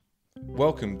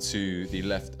Welcome to The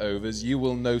Leftovers. You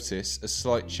will notice a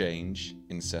slight change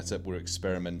in setup. We're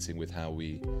experimenting with how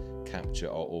we capture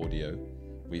our audio.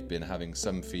 We've been having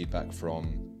some feedback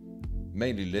from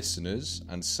mainly listeners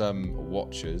and some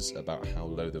watchers about how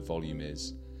low the volume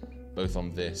is, both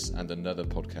on this and another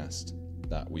podcast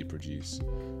that we produce.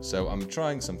 So I'm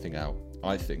trying something out.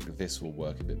 I think this will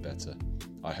work a bit better.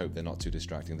 I hope they're not too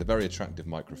distracting. They're very attractive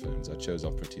microphones. I chose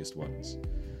our prettiest ones.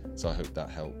 So I hope that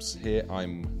helps. Here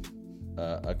I'm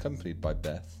accompanied by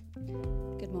Beth.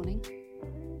 Good morning.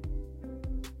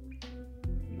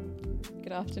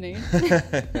 Good afternoon.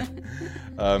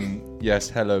 Yes,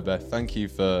 hello Beth. Thank you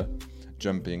for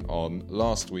jumping on.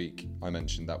 Last week I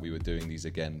mentioned that we were doing these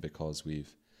again because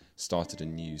we've started a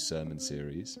new sermon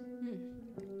series.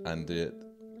 And it,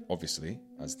 obviously,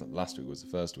 as last week was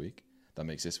the first week, that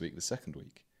makes this week the second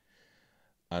week.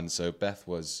 And so Beth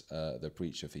was the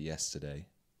preacher for yesterday,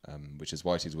 which is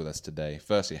why she's with us today.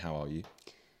 Firstly, how are you?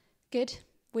 Good.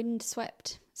 Wind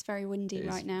swept. It's very windy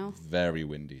right now. Very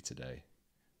windy today.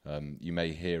 You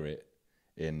may hear it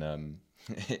in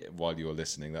while you're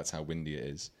listening. That's how windy it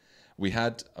is. We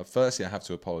had, firstly, I have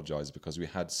to apologise because we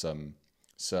had some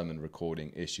sermon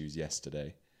recording issues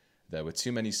yesterday. There were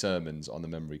too many sermons on the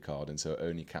memory card, and so it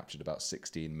only captured about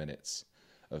 16 minutes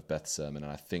of Beth's sermon,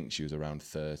 and I think she was around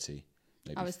 30.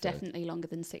 I was 30. Definitely longer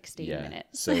than 16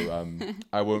 minutes. So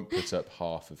I won't put up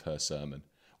half of her sermon.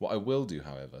 What I will do,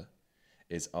 however,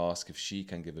 is ask if she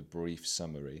can give a brief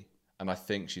summary, and I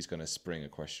think she's going to spring a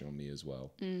question on me as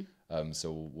well.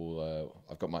 So we'll.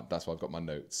 That's why I've got my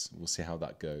notes. We'll see how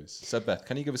that goes. So Beth,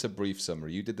 can you give us a brief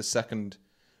summary? You did the second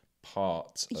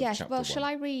part of chapter 1. Shall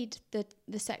I read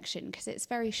the section because it's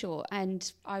very short,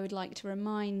 and I would like to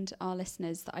remind our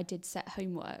listeners that I did set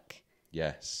homework.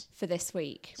 Yes. For this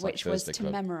week, which was to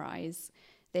memorise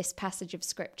this passage of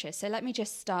scripture. So let me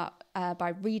just start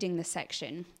by reading the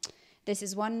section. This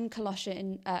is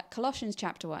Colossians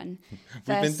chapter 1.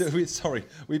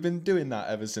 We've been doing that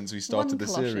ever since we started the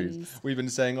series. We've been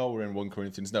saying, we're in 1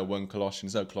 Corinthians, 1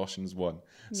 Colossians, Colossians 1.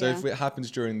 So if it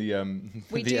happens during the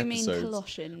we the do episodes, mean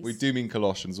Colossians. We do mean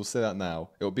Colossians. We'll say that now.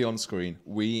 It will be on screen.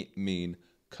 We mean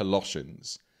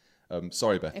Colossians.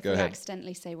 Sorry, Beth, go ahead. If we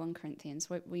accidentally say 1 Corinthians,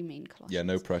 we mean Colossians. Yeah,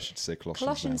 no pressure to say Colossians.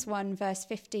 Colossians 1, verse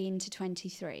 15 to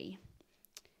 23.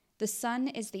 The Son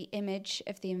is the image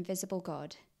of the invisible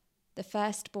God, the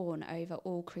firstborn over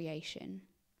all creation.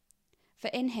 For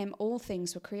in him all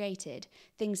things were created,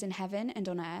 things in heaven and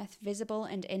on earth, visible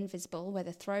and invisible,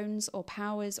 whether thrones or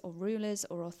powers or rulers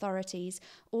or authorities,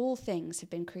 all things have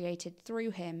been created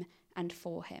through him and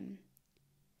for him.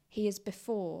 He is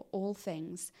before all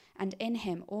things, and in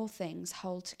him all things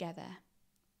hold together.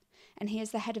 And he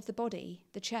is the head of the body,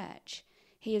 the church.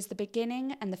 He is the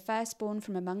beginning and the firstborn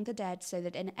from among the dead, so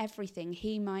that in everything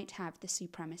he might have the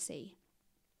supremacy.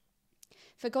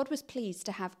 For God was pleased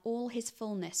to have all his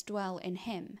fullness dwell in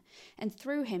him, and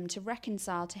through him to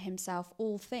reconcile to himself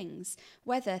all things,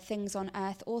 whether things on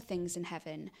earth or things in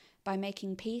heaven, by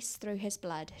making peace through his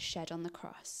blood shed on the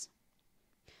cross.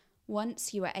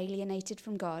 Once you were alienated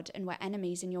from God and were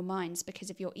enemies in your minds because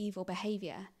of your evil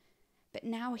behaviour, but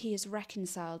now he has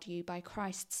reconciled you by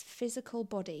Christ's physical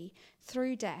body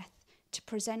through death to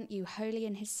present you holy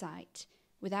in his sight,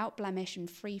 without blemish and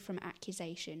free from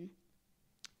accusation,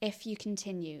 if you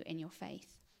continue in your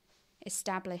faith,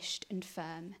 established and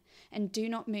firm, and do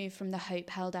not move from the hope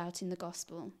held out in the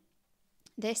gospel.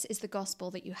 This is the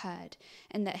gospel that you heard,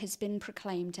 and that has been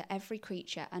proclaimed to every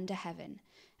creature under heaven,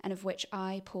 and of which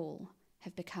I, Paul,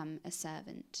 have become a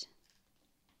servant.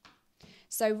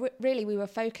 So really we were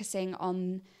focusing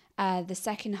on the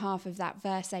second half of that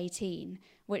verse 18,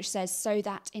 which says, so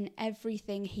that in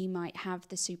everything he might have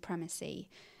the supremacy.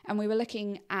 And we were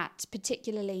looking at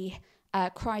particularly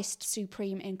Christ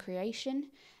supreme in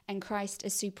creation and Christ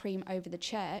as supreme over the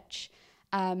church.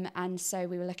 And so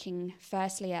we were looking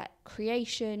firstly at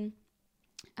creation.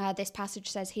 This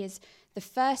passage says he is the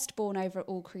firstborn over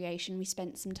all creation. We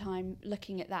spent some time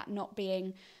looking at that not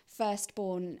being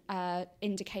firstborn,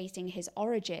 indicating his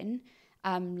origin,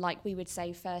 like we would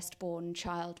say firstborn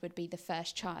child would be the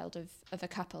first child of a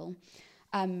couple.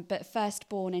 But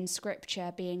firstborn in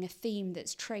scripture being a theme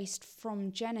that's traced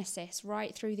from Genesis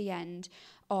right through the end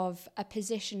of a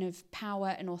position of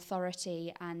power and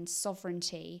authority and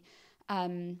sovereignty,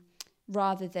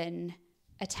 rather than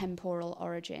a temporal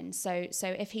origin. So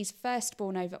if he's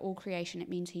firstborn over all creation, it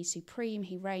means he's supreme,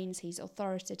 he reigns, he's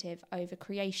authoritative over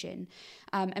creation.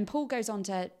 And Paul goes on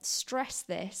to stress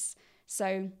this.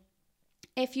 So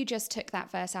if you just took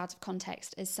that verse out of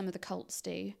context, as some of the cults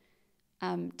do,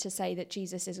 to say that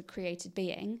Jesus is a created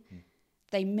being,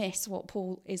 they miss what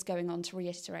Paul is going on to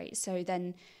reiterate. So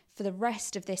then for the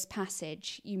rest of this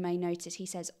passage, you may notice he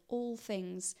says all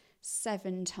things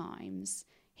 7 times.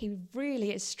 He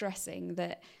really is stressing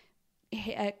that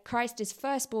Christ is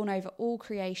firstborn over all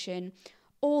creation.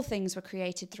 All things were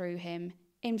created through him,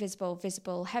 invisible,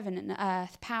 visible, heaven and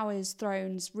earth, powers,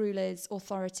 thrones, rulers,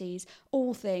 authorities.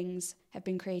 All things have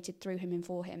been created through him and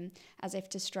for him, as if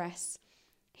to stress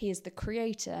he is the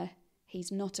creator,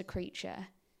 he's not a creature.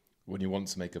 When you want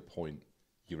to make a point,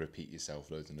 you repeat yourself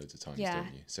loads and loads of times,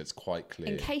 don't you? So it's quite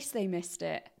clear. In case they missed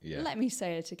it, let me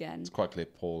say it again. It's quite clear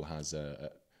Paul has an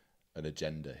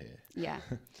agenda here. Yeah.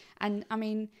 And I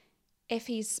mean, if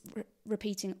he's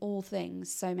repeating all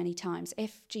things so many times,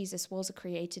 if Jesus was a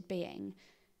created being,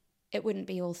 it wouldn't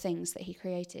be all things that he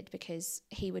created, because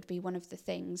he would be one of the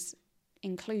things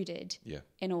included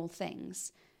in all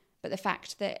things. But the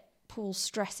fact that Paul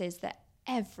stresses that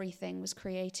everything was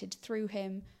created through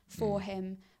him, for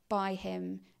him, by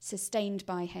him, sustained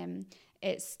by him,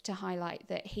 it's to highlight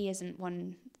that he isn't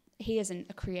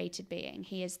a created being,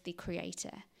 he is the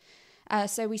creator.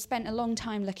 So we spent a long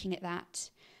time looking at that.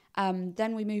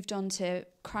 Then we moved on to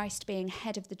Christ being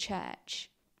head of the church,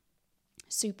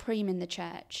 supreme in the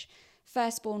church,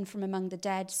 firstborn from among the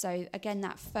dead. So again,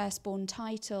 that firstborn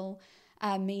title,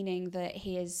 meaning that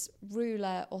he is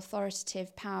ruler,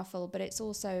 authoritative, powerful, but it's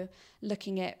also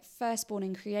looking at firstborn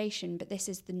in creation, but this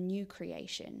is the new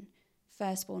creation,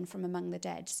 firstborn from among the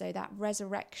dead. So that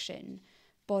resurrection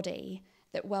body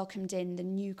that welcomed in the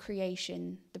new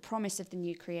creation, the promise of the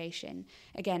new creation.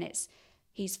 Again,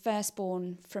 he's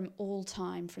firstborn from all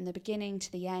time, from the beginning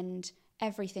to the end,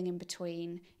 everything in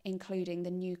between, including the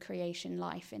new creation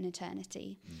life in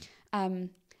eternity.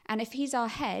 And if he's our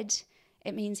head,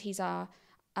 it means he's the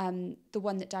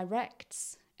one that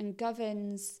directs and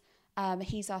governs.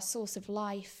 He's our source of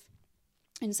life.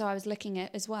 And so I was looking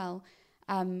at as well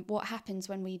what happens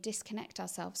when we disconnect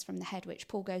ourselves from the head, which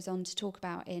Paul goes on to talk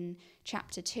about in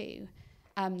chapter 2.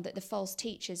 That the false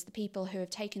teachers, the people who have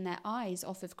taken their eyes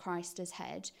off of Christ as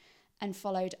head and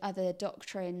followed other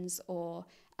doctrines or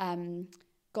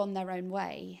gone their own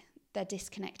way, they're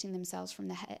disconnecting themselves from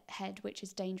the head, which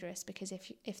is dangerous, because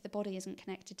if the body isn't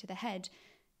connected to the head,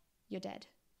 you're dead.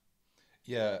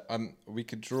 Yeah, we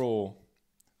could draw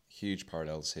huge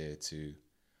parallels here to,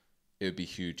 it would be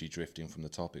hugely drifting from the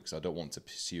topic, so I don't want to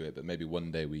pursue it, but maybe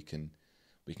one day we can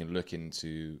look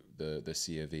into the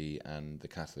C of E and the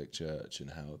Catholic Church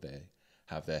and how they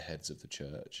have their heads of the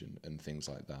church and things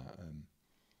like that.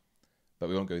 But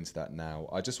we won't go into that now.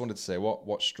 I just wanted to say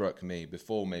what struck me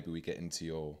before maybe we get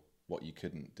into what you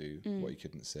couldn't do, what you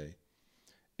couldn't say,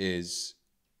 is,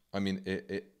 I mean,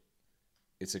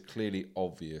 it's a clearly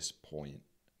obvious point,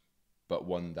 but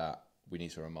one that we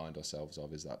need to remind ourselves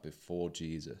of, is that before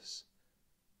Jesus,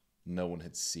 no one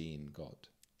had seen God.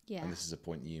 Yeah. And this is a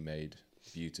point you made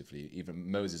beautifully. Even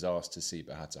Moses asked to see,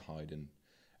 but had to hide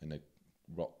in a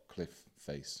rock cliff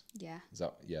face. Yeah. Is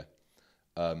that, yeah.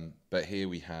 But here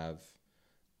we have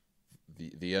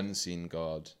the unseen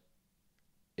God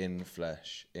in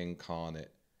flesh,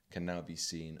 incarnate, can now be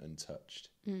seen and touched.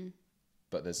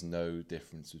 But there's no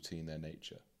difference between their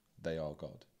nature. They are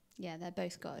God. Yeah, they're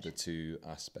both God. The two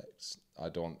aspects.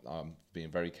 I'm being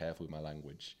very careful with my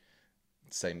language.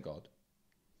 Same God.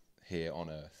 Here on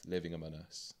earth, living among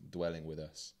us, dwelling with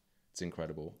us. It's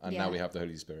incredible. And now we have the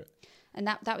Holy Spirit. And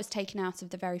that was taken out of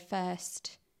the very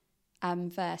first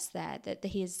verse there, that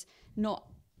he is not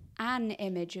an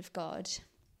image of God.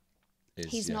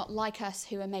 He's not like us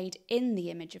who are made in the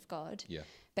image of God,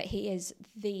 but he is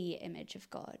the image of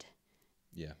God.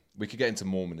 Yeah. We could get into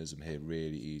Mormonism here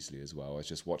really easily as well. I was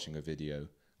just watching a video.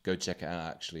 Go check it out,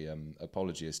 actually.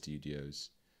 Apologia Studios.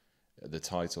 The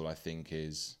title, I think,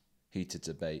 is Heated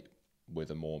Debate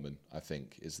with a Mormon, I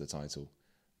think, is the title.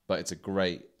 But it's a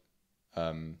great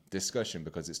discussion,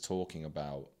 because it's talking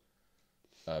about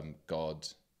God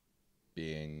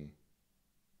being,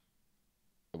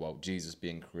 Jesus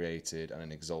being created and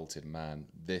an exalted man.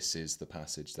 This is the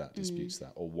passage that disputes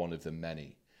that, or one of the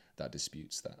many that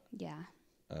disputes that. Yeah.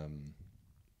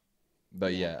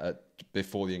 But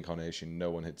before the incarnation,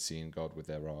 no one had seen God with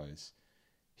their eyes.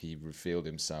 He revealed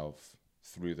himself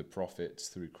through the prophets,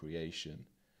 through creation,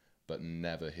 but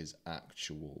never his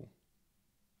actual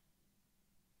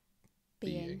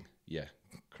being. Yeah,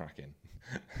 cracking.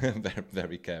 Very,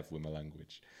 very careful with my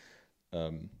language.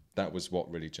 That was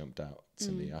what really jumped out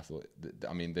to me. I thought,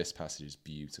 this passage is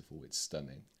beautiful. It's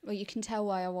stunning. Well, you can tell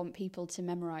why I want people to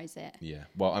memorize it. Yeah.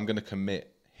 Well, I'm going to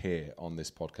commit here on this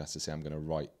podcast to say I'm going to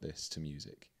write this to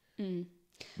music.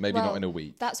 Maybe not in a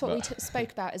week. That's what we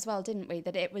spoke about as well, didn't we?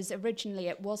 That it was originally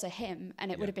a hymn,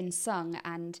 and it would have been sung.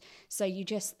 And so you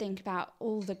just think about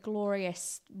all the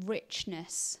glorious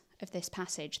richness of this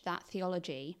passage, that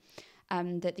theology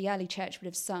that the early church would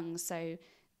have sung. So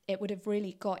it would have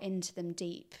really got into them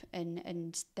deep,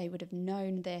 and they would have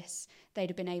known this. They'd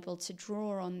have been able to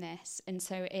draw on this. And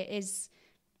so it is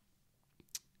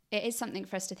something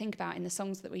for us to think about in the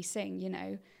songs that we sing. You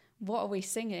know, what are we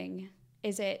singing?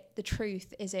 Is it the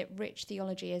truth? Is it rich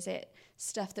theology? Is it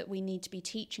stuff that we need to be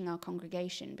teaching our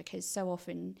congregation? Because so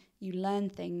often you learn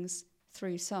things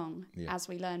through song, as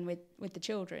we learn with the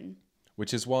children.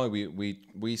 Which is why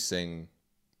we sing,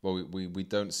 well, we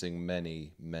don't sing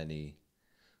many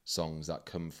songs that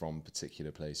come from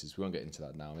particular places. We won't get into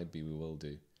that now. Maybe we will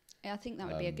do. Yeah, I think that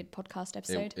would be a good podcast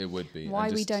episode. It would be.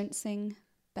 Why we don't sing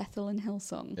Bethel and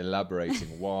Hillsong.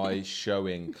 Elaborating why,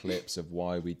 showing clips of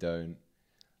why we don't.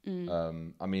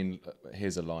 I mean,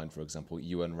 here's a line, for example,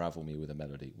 you unravel me with a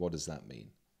melody. What does that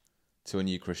mean? To a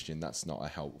new Christian, that's not a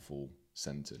helpful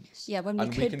sentence. Yeah, when we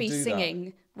could be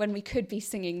singing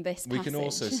this passage. We can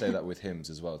also say that with hymns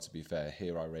as well, to be fair.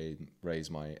 Here I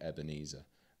raise my Ebenezer.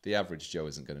 The average Joe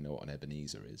isn't going to know what an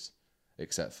Ebenezer is,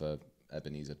 except for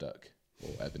Ebenezer Duck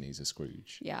or Ebenezer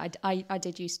Scrooge. Yeah, I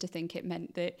did used to think it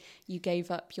meant that you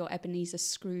gave up your Ebenezer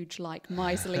Scrooge-like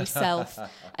miserly self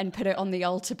and put it on the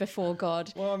altar before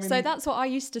God. Well, I mean, so that's what I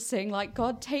used to sing, like,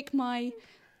 God, take my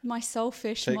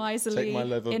selfish, miserly take my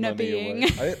love of inner money being.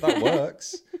 Away. That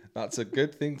works. That's a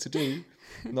good thing to do.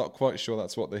 Not quite sure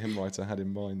that's what the hymn writer had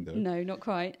in mind, though. No, not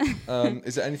quite.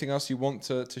 Is there anything else you want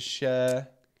to share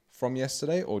from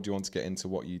yesterday, or do you want to get into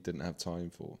what you didn't have time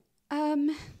for?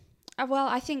 Well,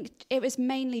 I think it was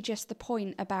mainly just the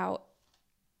point about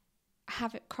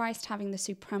Christ having the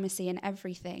supremacy in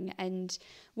everything, and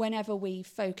whenever we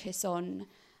focus on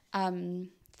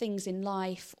things in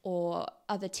life or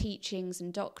other teachings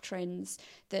and doctrines,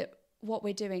 that what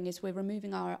we're doing is we're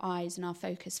removing our eyes and our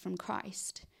focus from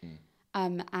Christ.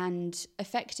 And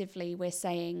effectively we're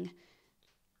saying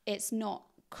it's not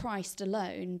Christ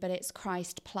alone, but it's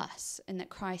Christ plus, and that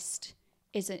Christ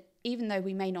isn't, even though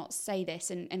we may not say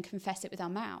this and confess it with our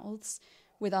mouths,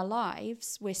 with our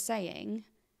lives, we're saying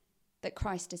that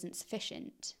Christ isn't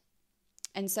sufficient.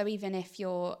 And so even if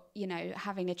you're,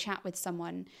 having a chat with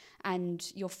someone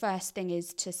and your first thing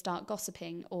is to start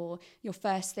gossiping, or your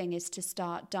first thing is to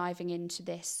start diving into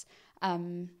this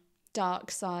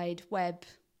dark side web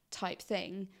type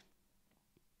thing,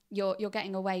 you're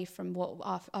getting away from what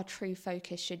our true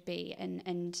focus should be,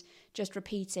 and just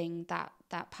repeating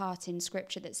that part in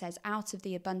Scripture that says, out of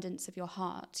the abundance of your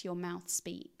heart, your mouth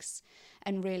speaks,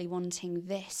 and really wanting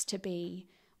this to be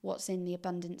what's in the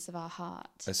abundance of our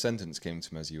heart. A sentence came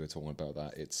to me as you were talking about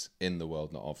that. It's in the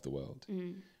world, not of the world.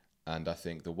 And I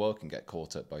think the world can get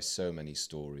caught up by so many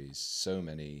stories, so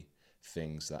many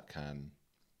things that can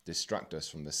distract us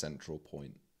from the central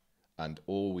point. And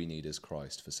all we need is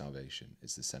Christ for salvation,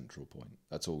 is the central point.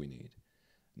 That's all we need.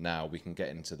 Now we can get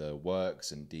into the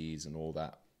works and deeds and all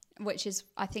that. Which is,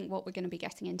 I think, what we're going to be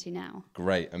getting into now.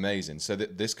 Great, amazing. So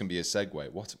this can be a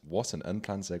segue. What an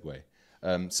unplanned segue.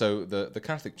 So the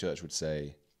Catholic Church would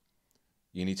say,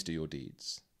 you need to do your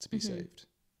deeds to be saved,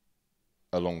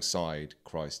 alongside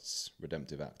Christ's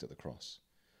redemptive act at the cross.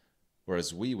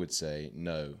 Whereas we would say,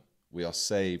 no, we are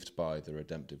saved by the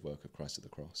redemptive work of Christ at the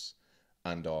cross,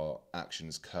 and our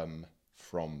actions come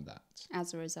from that.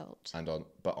 As a result.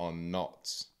 But are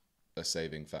not a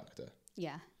saving factor.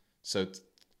 Yeah. So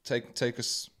take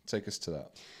us to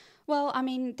that. Well, I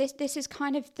mean, this is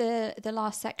kind of the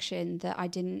last section that I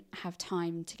didn't have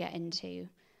time to get into.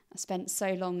 I spent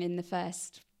so long in the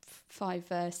first 5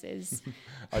 verses.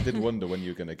 I did wonder when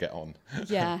you were going to get on.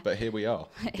 Yeah. But here we are.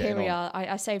 Here we are.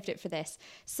 I saved it for this.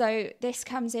 So this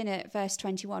comes in at verse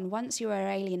 21. Once you were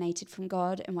alienated from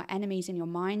God and were enemies in your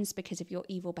minds because of your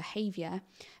evil behaviour,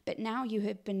 but now you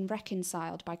have been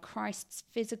reconciled by Christ's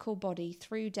physical body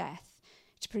through death,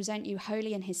 to present you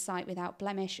holy in his sight, without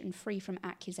blemish and free from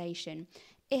accusation,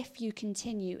 if you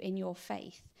continue in your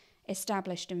faith,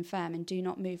 established and firm, and do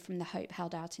not move from the hope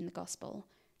held out in the gospel.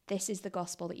 This is the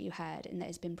gospel that you heard, and that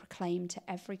has been proclaimed to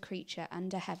every creature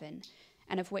under heaven,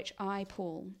 and of which I,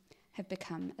 Paul, have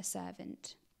become a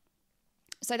servant.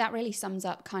 So that really sums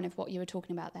up kind of what you were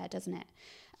talking about there, doesn't it?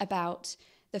 About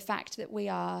the fact that we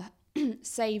are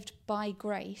saved by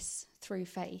grace through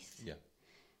faith. Yeah.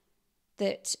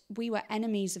 That we were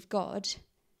enemies of God,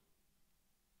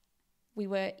 we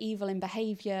were evil in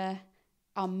behaviour,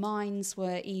 our minds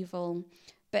were evil,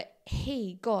 but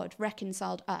God,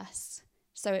 reconciled us.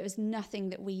 So it was nothing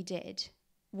that we did.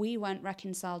 We weren't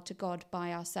reconciled to God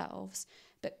by ourselves,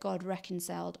 but God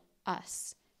reconciled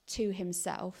us to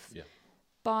himself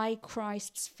by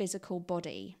Christ's physical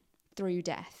body through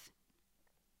death.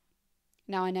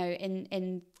 Now, I know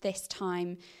in this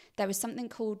time, there was something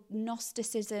called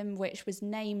Gnosticism, which was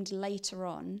named later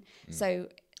on. So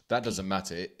that doesn't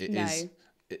matter. No.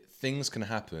 Things can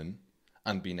happen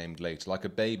and be named later. Like a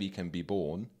baby can be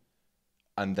born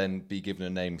and then be given a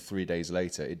name 3 days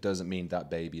later. It doesn't mean that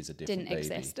baby is a different Didn't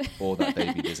baby. exist. Or that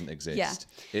baby doesn't exist.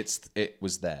 Yeah. It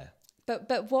was there.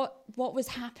 But what was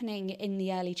happening in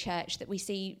the early church that we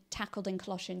see tackled in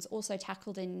Colossians, also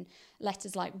tackled in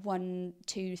letters like 1,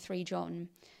 2, 3 John,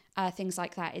 things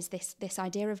like that, is this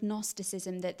idea of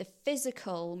Gnosticism, that the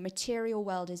physical, material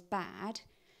world is bad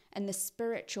and the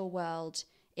spiritual world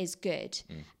is good.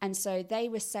 And so they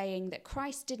were saying that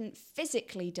Christ didn't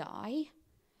physically die,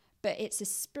 but it's a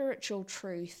spiritual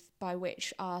truth by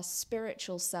which our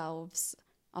spiritual selves,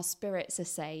 our spirits are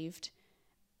saved.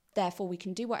 Therefore, we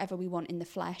can do whatever we want in the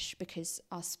flesh because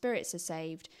our spirits are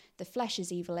saved. The flesh is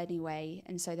evil anyway,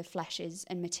 and so the flesh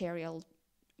and material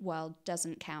world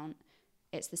doesn't count.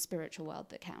 It's the spiritual world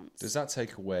that counts. Does that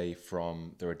take away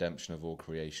from the redemption of all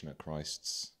creation at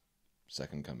Christ's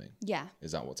second coming? Yeah.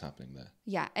 Is that what's happening there?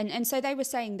 Yeah, and so they were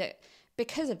saying that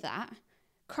because of that,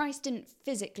 Christ didn't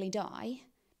physically die,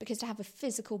 because to have a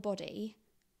physical body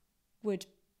would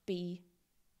be...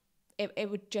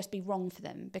 It would just be wrong for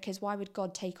them, because why would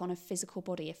God take on a physical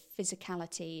body if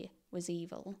physicality was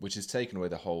evil? Which has taken away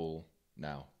the whole,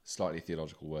 now, slightly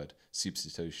theological word,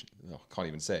 substitution. Oh, I can't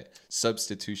even say it.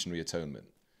 Substitutionary atonement,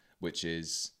 which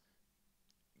is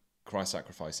Christ's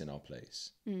sacrifice in our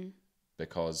place.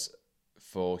 Because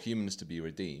for humans to be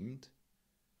redeemed,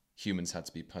 humans had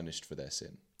to be punished for their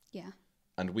sin. Yeah.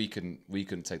 And we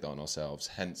couldn't take that on ourselves,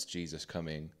 hence Jesus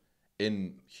coming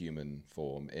in human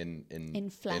form,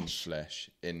 in flesh,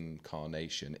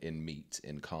 incarnation, in meat,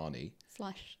 in carne,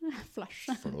 flesh,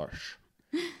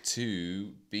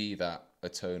 to be that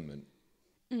atonement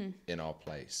in our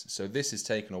place. So this has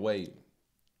taken away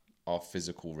our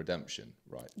physical redemption,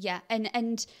 right? Yeah,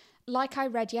 and like I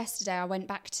read yesterday, I went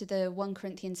back to the 1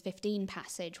 Corinthians 15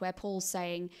 passage where Paul's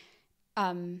saying,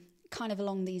 kind of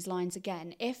along these lines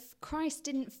again, if Christ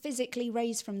didn't physically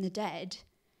raise from the dead,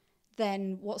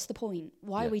 then what's the point?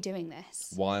 Why are we doing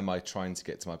this? Why am I trying to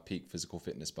get to my peak physical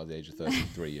fitness by the age of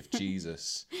 33 if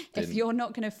Jesus didn't... If you're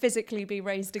not going to physically be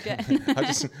raised again.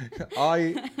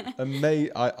 I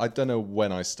don't know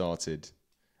when I started.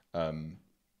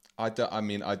 I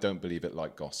don't believe it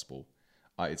like gospel.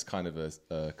 It's kind of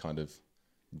a kind of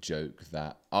joke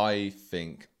that I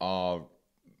think our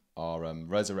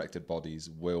resurrected bodies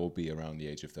will be around the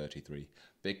age of 33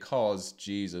 because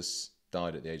Jesus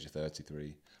died at the age of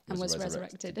 33. And was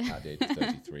resurrected at the age of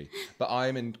 33. But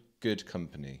I'm in good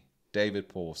company. David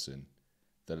Pawson,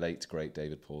 the late great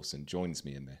David Pawson, joins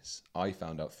me in this. I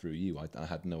found out through you. I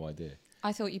had no idea.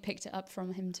 I thought you picked it up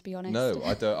from him, to be honest. No,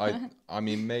 I don't. I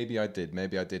mean, maybe I did.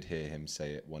 Maybe I did hear him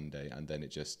say it one day, and then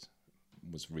it just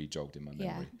was rejogged in my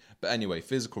memory. Yeah. But anyway,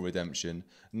 physical redemption.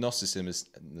 Gnosticism is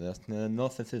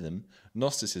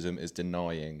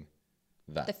denying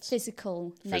that the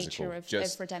physical nature of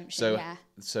redemption.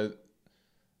 So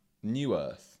New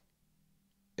Earth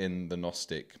in the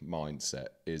Gnostic mindset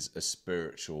is a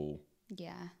spiritual,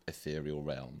 ethereal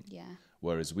realm. Yeah.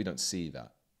 Whereas we don't see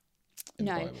that in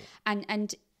the Bible.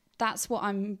 And that's what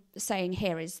I'm saying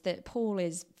here, is that Paul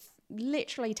is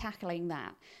literally tackling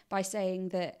that by saying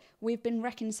that we've been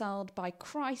reconciled by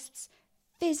Christ's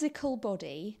physical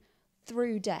body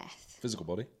through death. Physical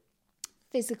body?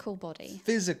 Physical body.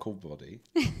 Physical body?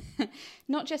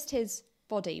 Not just his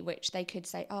body, which they could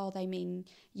say, they mean,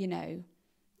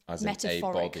 as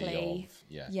metaphorically. A body of,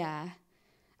 yeah.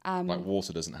 Like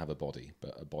water doesn't have a body,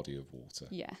 but a body of water.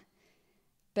 Yeah.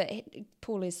 But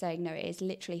Paul is saying, no, it is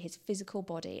literally his physical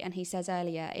body. And he says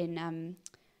earlier in, I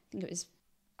think it was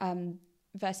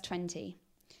verse 20,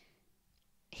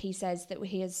 he says that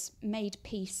he has made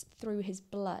peace through his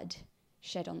blood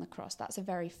shed on the cross. That's a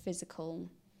very physical,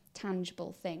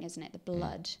 tangible thing, isn't it? The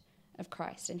blood of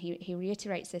Christ. And he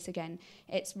reiterates this again.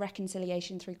 It's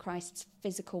reconciliation through Christ's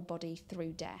physical body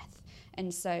through death.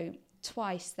 And so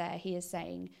twice there he is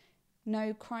saying,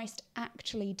 no, Christ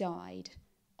actually died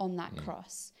on that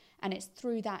cross. And it's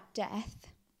through that death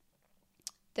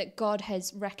that God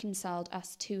has reconciled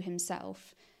us to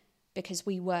himself, because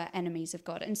we were enemies of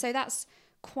God. And so that's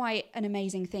quite an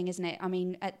amazing thing, isn't it? I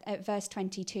mean, at verse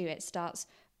 22, it starts,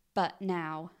 but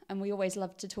now. And we always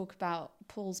love to talk about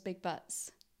Paul's big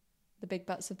butts, the big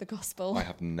butts of the gospel. I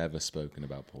have never spoken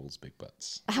about Paul's big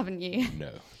butts. Haven't you?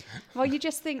 No. Well, you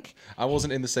just think... I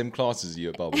wasn't in the same class as you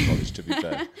at Bible College, to be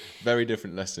fair. Very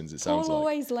different lessons, it sounds like. Paul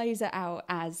always lays it out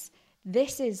as,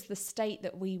 this is the state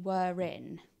that we were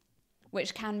in,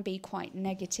 which can be quite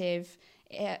negative.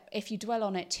 If you dwell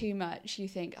on it too much, you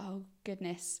think, oh,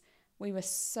 goodness, We were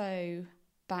so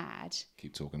bad.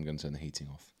 Keep talking. I'm going to turn the heating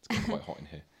off. It's getting quite hot in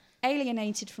here.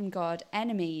 Alienated from God,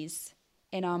 enemies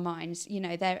in our minds. You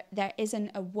know, there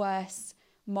isn't a worse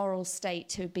moral state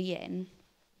to be in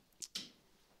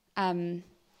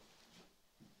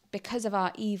because of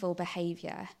our evil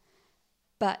behaviour.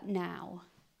 But now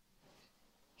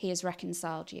he has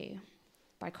reconciled you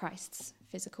by Christ's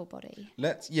physical body.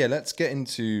 Let's get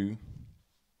into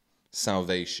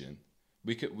salvation.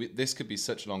 This could be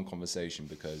such a long conversation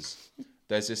because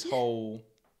there's this whole,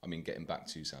 getting back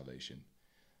to salvation.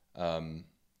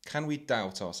 Can we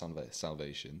doubt our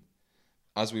salvation?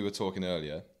 As we were talking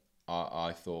earlier,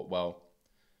 I thought, well,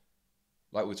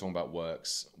 like we were talking about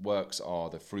works are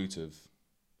the fruit of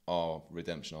our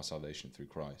redemption, our salvation through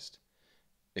Christ.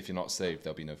 If you're not saved,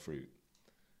 there'll be no fruit.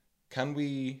 Can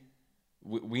we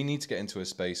need to get into a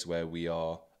space where we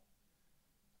are,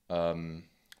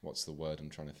 what's the word I'm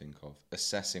trying to think of?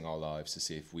 Assessing our lives to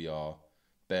see if we are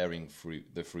bearing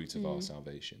the fruit of our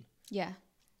salvation. Yeah.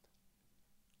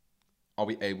 Are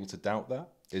we able to doubt that?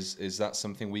 Is that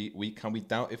something can we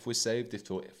doubt if we're saved?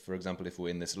 For example, if we're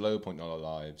in this low point in our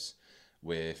lives,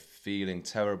 we're feeling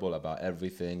terrible about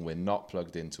everything, we're not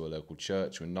plugged into a local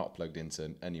church, we're not plugged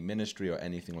into any ministry or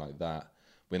anything like that,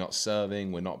 we're not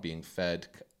serving, we're not being fed.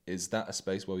 Is that a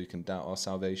space where we can doubt our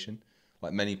salvation?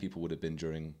 Like many people would have been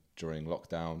during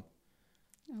lockdown.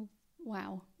 Oh,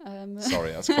 wow.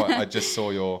 Sorry, that's quite. I just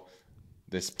saw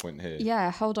this point here. Yeah,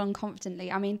 hold on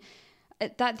confidently.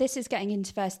 That this is getting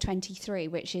into verse 23,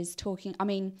 which is talking.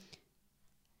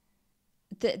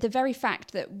 The very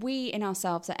fact that we in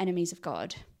ourselves are enemies of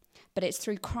God, but it's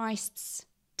through Christ's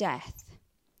death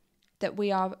that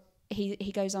we are.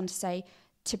 He goes on to say,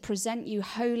 to present you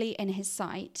holy in his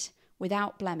sight,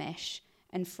 without blemish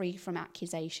and free from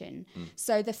accusation.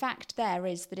 So the fact there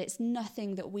is that it's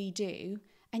nothing that we do,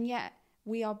 and yet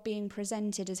we are being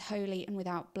presented as holy and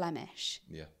without blemish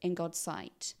in God's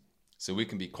sight. So we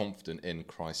can be confident in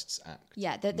Christ's act.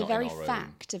 Yeah, the very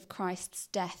fact of Christ's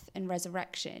death and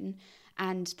resurrection,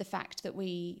 and the fact that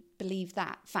we believe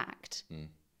that fact,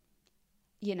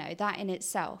 that in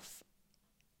itself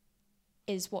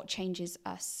is what changes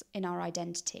us in our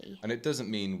identity. And it doesn't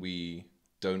mean we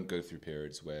don't go through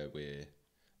periods where we're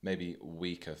maybe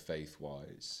weaker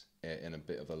faith-wise, in a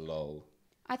bit of a lull.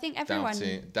 I think everyone...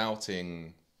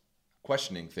 Doubting,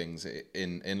 questioning things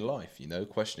in life,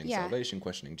 questioning salvation,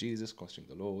 questioning Jesus, questioning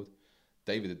the Lord.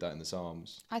 David did that in the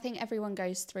Psalms. I think everyone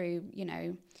goes through,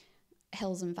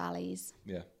 hills and valleys.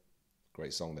 Yeah.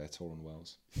 Great song there, Torrent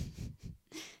Wells.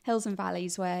 Hills and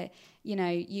valleys where,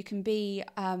 you can be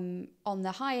on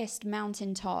the highest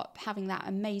mountaintop having that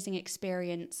amazing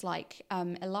experience like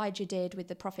Elijah did with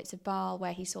the prophets of Baal,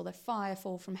 where he saw the fire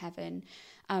fall from heaven.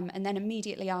 And then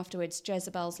immediately afterwards,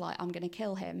 Jezebel's like, I'm going to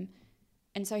kill him.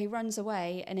 And so he runs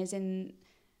away and is in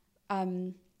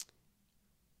the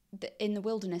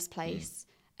wilderness place.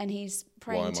 And he's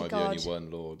praying to God. Why am I the only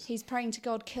one, Lord? He's praying to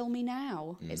God, kill me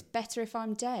now. It's better if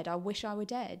I'm dead. I wish I were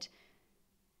dead.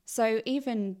 So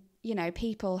even,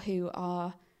 people who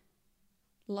are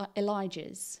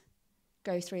Elijahs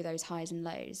go through those highs and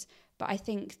lows. But I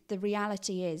think the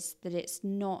reality is that it's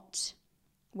not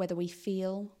whether we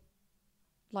feel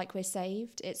like we're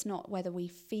saved. It's not whether we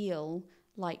feel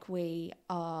like we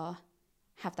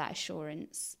have that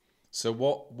assurance. So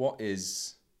what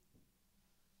is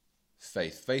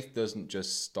faith? Faith doesn't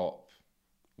just stop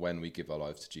when we give our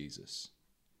lives to Jesus.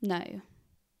 No.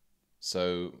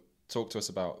 So talk to us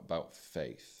about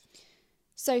faith.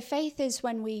 So faith is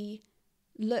when we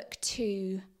look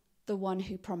to the one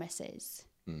who promises.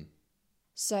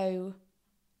 So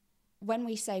when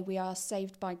we say we are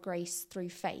saved by grace through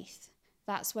faith,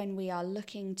 that's when we are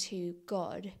looking to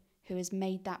God who has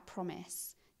made that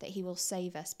promise that he will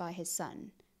save us by his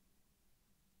Son.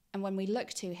 And when we look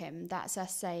to him, that's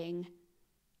us saying,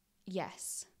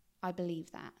 yes, I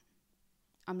believe that.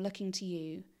 I'm looking to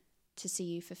you to see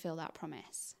you fulfill that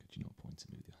promise. Could you not point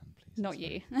to me with your hand, please? Not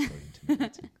you. Very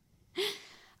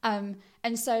intimidating.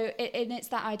 And so it's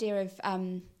that idea of,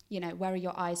 where are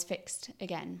your eyes fixed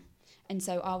again? And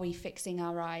so are we fixing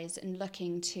our eyes and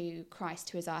looking to Christ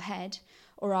who is our head,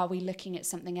 or are we looking at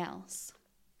something else?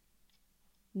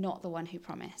 Not the one who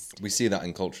promised. We see that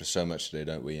in culture so much today,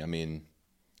 don't we? I mean,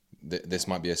 this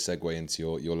might be a segue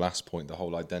into your last point, the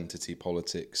whole identity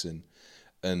politics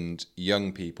and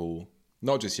young people,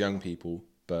 not just young people,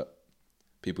 but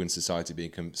people in society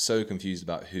being so confused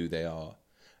about who they are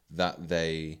that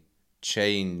they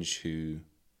change who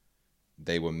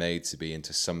they were made to be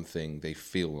into something they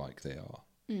feel like they are.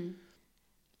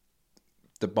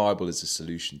 The Bible is a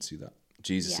solution to that.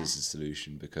 Jesus is the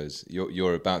solution, because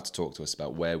you're about to talk to us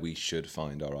about where we should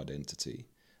find our identity,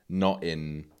 not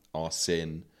in our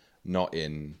sin, not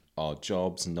in our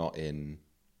jobs, not in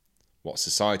what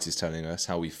society is telling us,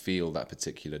 how we feel that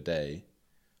particular day.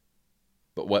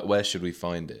 But where should we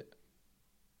find it?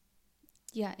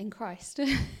 Yeah, in Christ.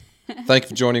 Thank you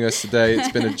for joining us today.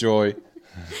 It's been a joy.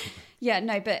 Yeah,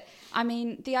 no, but I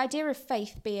mean, the idea of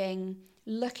faith being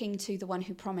looking to the one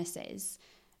who promises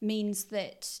means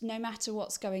that no matter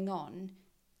what's going on,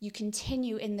 you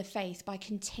continue in the faith by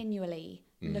continually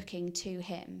looking to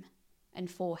him and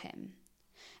for him.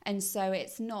 And so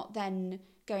it's not then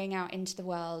going out into the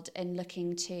world and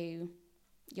looking to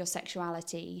your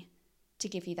sexuality to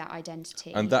give you that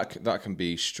identity. And that can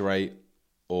be straight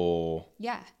or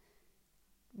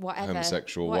whatever,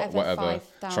 homosexual, whatever.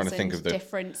 Trying to think of the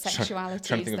different sexualities.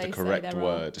 Trying to think of the correct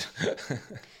word.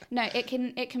 No, it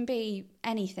can be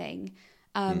anything,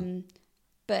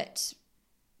 but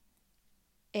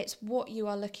it's what you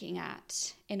are looking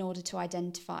at in order to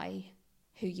identify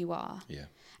who you are. Yeah.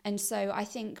 And so I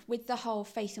think with the whole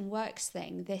faith and works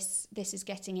thing, this is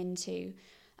getting into,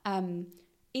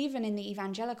 even in the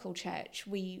evangelical church,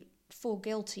 we fall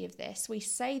guilty of this. We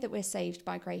say that we're saved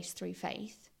by grace through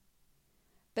faith,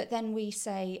 but then we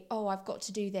say, oh, I've got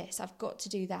to do this, I've got to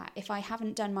do that. If I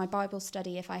haven't done my Bible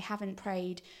study, if I haven't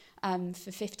prayed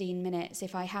for 15 minutes,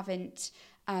 if I haven't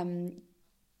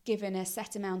given a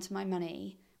set amount of my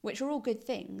money, which are all good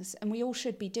things and we all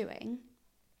should be doing,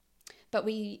 but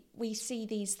we see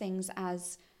these things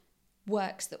as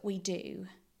works that we do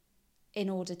in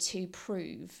order to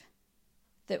prove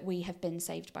that we have been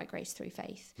saved by grace through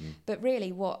faith. But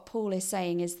really what Paul is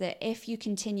saying is that if you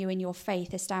continue in your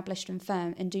faith established and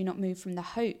firm and do not move from the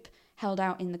hope held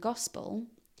out in the gospel,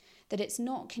 that it's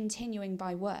not continuing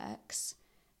by works,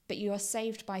 but you are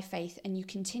saved by faith and you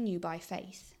continue by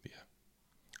faith. Yeah.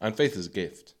 And faith is a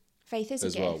gift. Faith is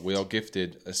as a gift. well. We are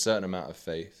gifted a certain amount of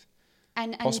faith.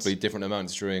 And possibly different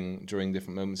amounts during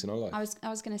different moments in our life. I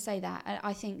was going to say that.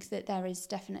 I think that there is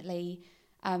definitely,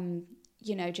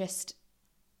 just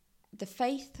the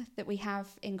faith that we have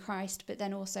in Christ, but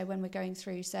then also when we're going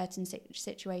through certain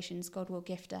situations, God will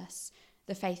gift us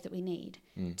the faith that we need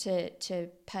to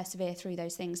persevere through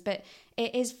those things. But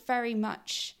it is very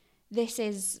much,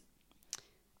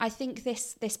 I think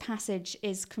this passage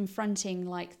is confronting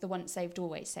like the once saved,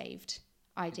 always saved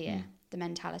idea, the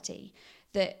mentality,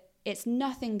 that it's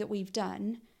nothing that we've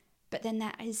done, but then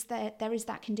there is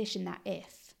that condition that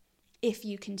if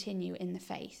you continue in the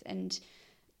faith. And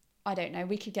I don't know,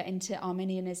 we could get into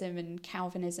Arminianism and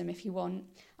Calvinism if you want.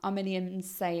 Arminians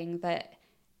saying that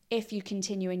if you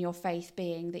continue in your faith,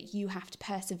 being that you have to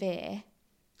persevere,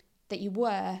 that you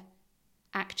were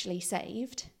actually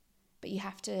saved, but you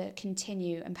have to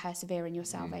continue and persevere in your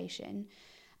salvation,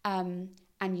 and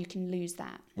you can lose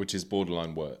that. Which is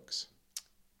borderline works.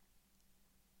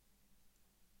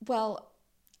 Well,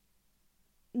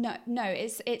 no,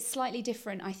 it's slightly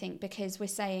different, I think, because we're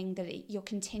saying that you're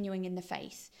continuing in the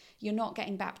faith. You're not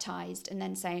getting baptized and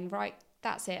then saying, right,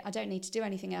 that's it, I don't need to do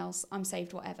anything else, I'm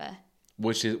saved, whatever.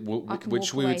 Which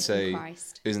we would say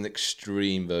is an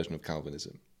extreme version of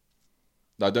Calvinism.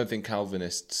 I don't think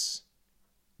Calvinists,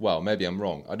 well, maybe I'm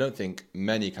wrong, I don't think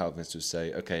many Calvinists would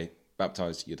say, okay,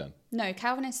 baptized, you're done. No,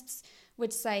 Calvinists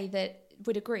would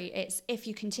agree, it's if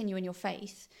you continue in your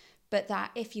faith, but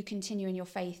that if you continue in your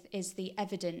faith is the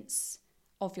evidence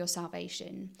of your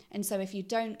salvation. And so if you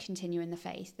don't continue in the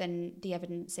faith, then the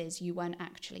evidence is you weren't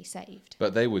actually saved.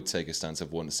 But they would take a stance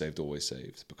of once saved, always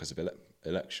saved because of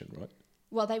election, right?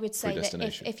 Well, they would say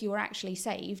that if you were actually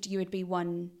saved, you would be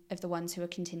one of the ones who are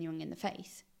continuing in the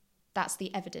faith. That's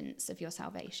the evidence of your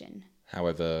salvation.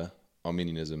 However,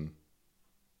 Arminianism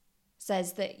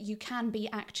says that you can be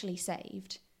actually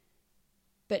saved,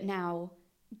 but now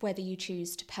whether you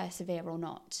choose to persevere or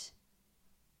not,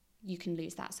 you can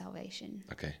lose that salvation.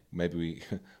 Okay, maybe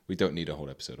we don't need a whole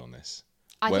episode on this.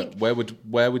 Where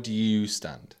would you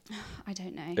stand? I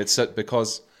don't know. It's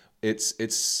because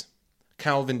it's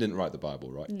Calvin didn't write the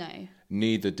Bible, right? No.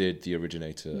 Neither did the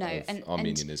originator of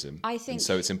Arminianism. I think, and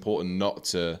so it's important not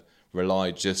to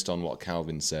rely just on what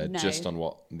Calvin said, just on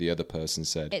what the other person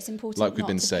said. It's important like we've not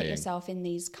been to saying. put yourself in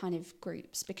these kind of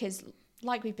groups because,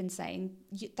 like we've been saying,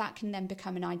 that can then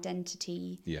become an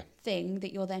identity thing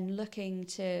that you're then looking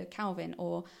to Calvin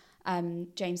or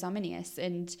James Arminius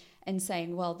and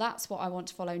saying, well, that's what I want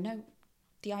to follow. No,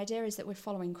 the idea is that we're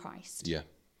following Christ. Yeah.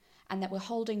 And that we're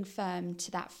holding firm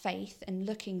to that faith and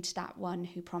looking to that one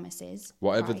who promises.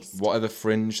 Whatever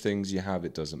fringe things you have,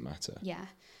 it doesn't matter. Yeah.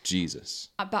 Jesus.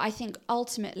 But I think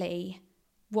ultimately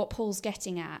what Paul's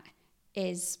getting at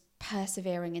is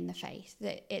persevering in the faith.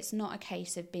 That it's not a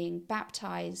case of being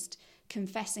baptized,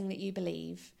 confessing that you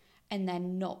believe, and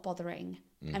then not bothering.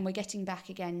 And we're getting back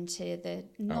again to the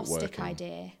Gnostic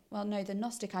idea. Well, no, the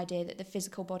Gnostic idea that the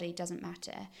physical body doesn't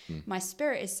matter. My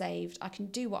spirit is saved. I can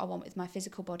do what I want with my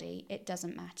physical body. It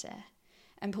doesn't matter.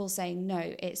 And Paul's saying,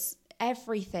 no, it's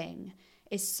everything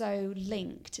is so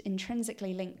linked,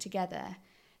 intrinsically linked together,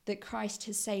 that Christ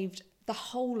has saved the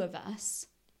whole of us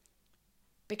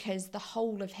because the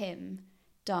whole of him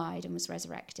died and was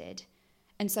resurrected.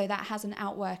 And so that has an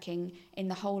outworking in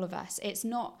the whole of us. It's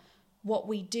not what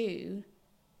we do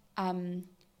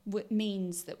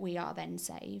means that we are then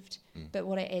saved. But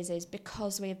what it is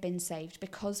because we have been saved,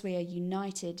 because we are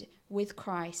united with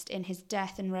Christ in his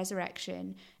death and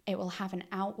resurrection, it will have an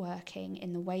outworking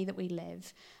in the way that we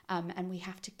live. And we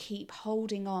have to keep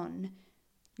holding on,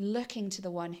 looking to the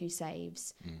one who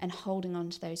saves and holding on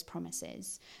to those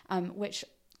promises, which,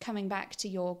 coming back to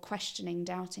your questioning,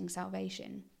 doubting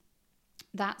salvation,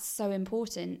 that's so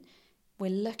important. We're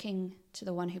looking to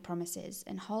the one who promises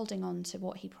and holding on to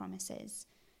what he promises,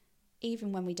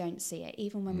 even when we don't see it,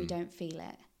 even when we don't feel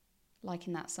it, like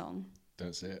in that song.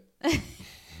 Don't see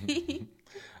it.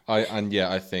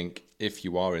 I think if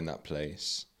you are in that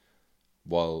place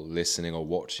while listening or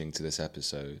watching this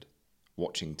episode,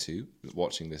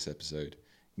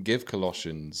 give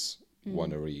Colossians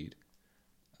 1 a read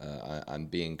and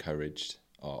be encouraged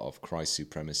of Christ's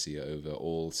supremacy over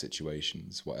all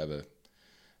situations, whatever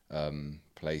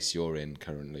place you're in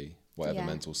currently, whatever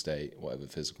mental state, whatever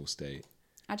physical state.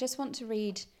 I just want to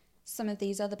read some of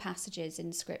these other passages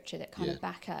in Scripture that kind of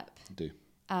back up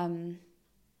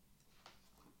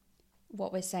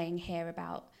what we're saying here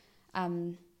about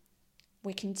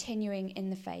we're continuing in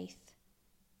the faith.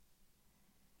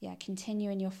 Yeah,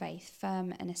 continue in your faith,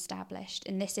 firm and established.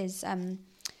 And this is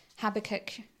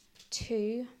Habakkuk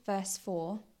 2, verse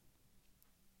 4.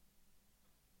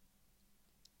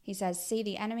 He says, "See,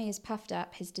 the enemy is puffed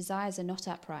up, his desires are not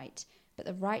upright, but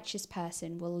the righteous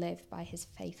person will live by his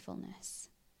faithfulness."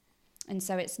 And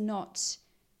so it's not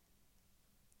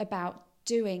about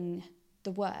doing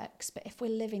the works, but if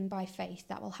we're living by faith,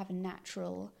 that will have a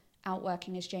natural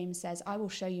outworking. As James says, I will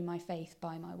show you my faith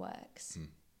by my works.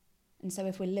 And so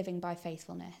if we're living by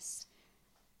faithfulness,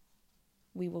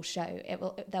 we will show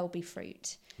there will be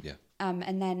fruit. Yeah.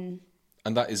 And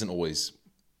that doesn't always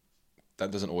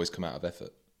come out of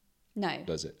effort. No.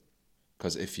 Does it?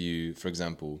 Because if you, for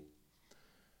example,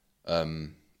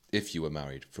 if you were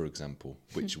married, for example,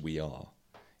 which we are,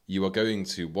 you are going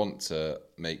to want to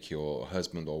make your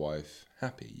husband or wife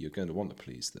happy. You're going to want to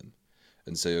please them.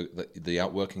 And so the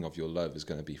outworking of your love is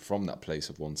going to be from that place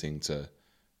of wanting to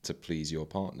please your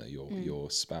partner, your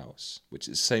spouse, which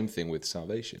is the same thing with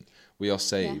salvation. We are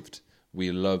saved. Yeah.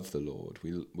 We love the Lord.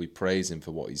 We praise him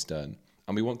for what he's done.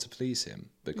 And we want to please him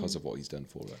because of what he's done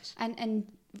for us.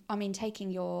 And I mean,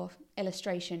 taking your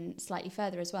illustration slightly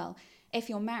further as well, if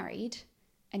you're married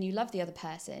and you love the other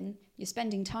person, you're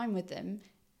spending time with them,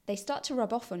 they start to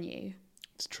rub off on you.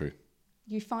 It's true.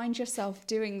 You find yourself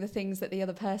doing the things that the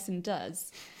other person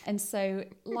does. And so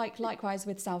likewise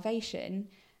with salvation,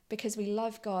 because we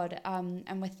love God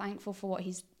and we're thankful for what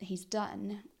he's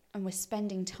done and we're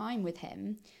spending time with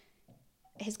him,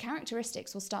 his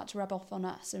characteristics will start to rub off on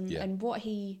us. And what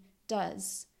he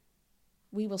does,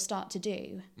 we will start to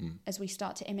do as we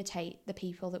start to imitate the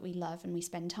people that we love and we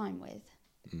spend time with.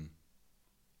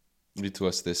 Read to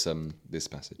us this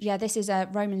passage. Yeah, this is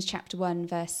Romans chapter 1,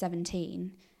 verse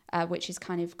 17, which is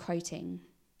kind of quoting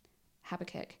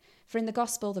Habakkuk. "For in the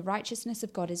gospel the righteousness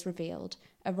of God is revealed,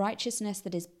 a righteousness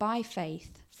that is by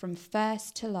faith from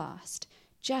first to last,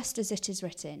 just as it is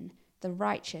written, the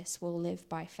righteous will live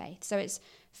by faith." So it's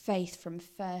faith from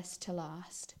first to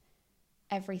last.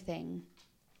 Everything.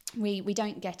 We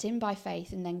don't get in by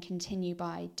faith and then continue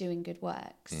by doing good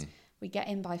works. We get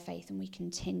in by faith and we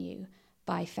continue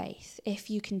by faith. If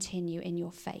you continue in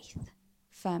your faith,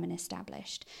 firm and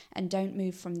established, and don't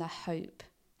move from the hope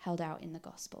held out in the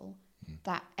gospel,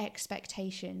 that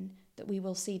expectation that we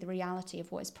will see the reality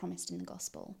of what is promised in the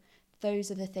gospel,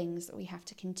 those are the things that we have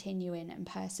to continue in and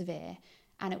persevere,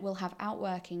 and it will have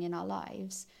outworking in our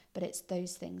lives, but it's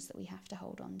those things that we have to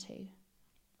hold on to.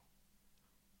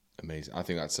 Amazing. I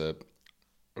think that's a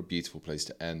beautiful place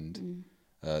to end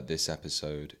this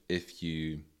episode. If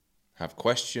you have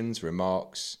questions,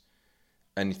 remarks,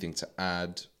 anything to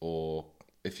add, or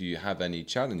if you have any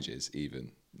challenges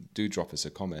even, do drop us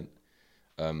a comment.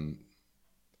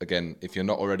 Again, if you're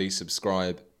not already,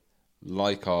 subscribe,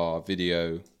 like our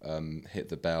video, hit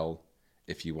the bell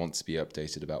if you want to be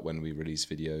updated about when we release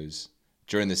videos.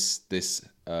 During this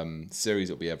series,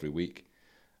 it'll be every week.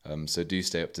 So do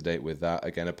stay up to date with that.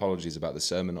 Again, apologies about the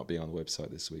sermon not being on the website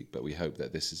this week, but we hope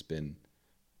that this has been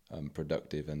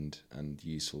productive and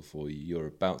useful for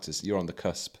you. You're on the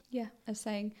cusp. Yeah, of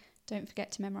saying, don't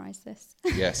forget to memorize this.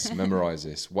 Yes, memorize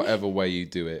this. Whatever way you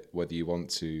do it, whether you want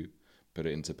to put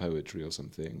it into poetry or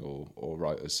something, or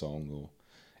write a song, or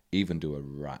even do a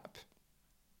rap.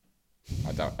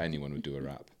 I doubt anyone would do a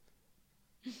rap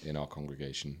in our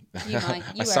congregation. You might.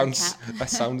 You wear a cap. I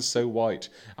sound so white.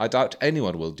 I doubt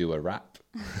anyone will do a rap.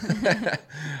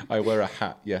 I wear a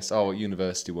hat, yes. Oh, at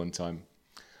university one time,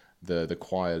 the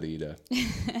choir leader,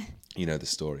 you know the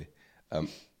story.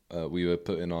 We were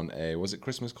putting on was it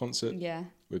Christmas concert? Yeah.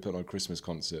 We put on a Christmas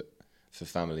concert for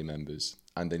family members,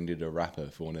 and they needed a rapper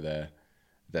for one of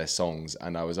their songs,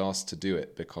 and I was asked to do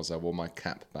it because I wore my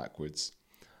cap backwards.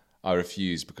 I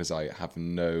refused because I have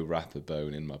no rapper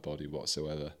bone in my body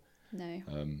whatsoever. No.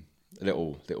 A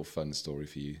little fun story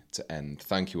for you to end.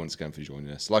 Thank you once again for joining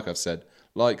us. Like I've said,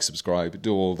 like, subscribe,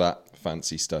 do all that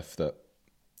fancy stuff that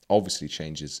obviously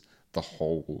changes the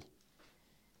whole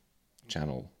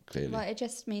channel, clearly. Well, it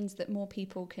just means that more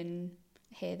people can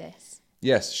hear this.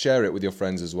 Yes, share it with your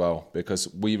friends as well,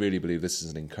 because we really believe this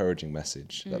is an encouraging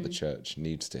message that the church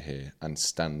needs to hear and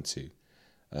stand to.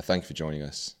 Thank you for joining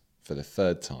us for the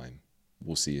third time.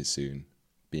 We'll see you soon,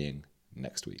 being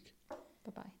next week.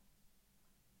 Bye-bye.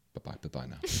 Bye-bye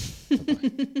now.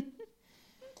 Bye-bye.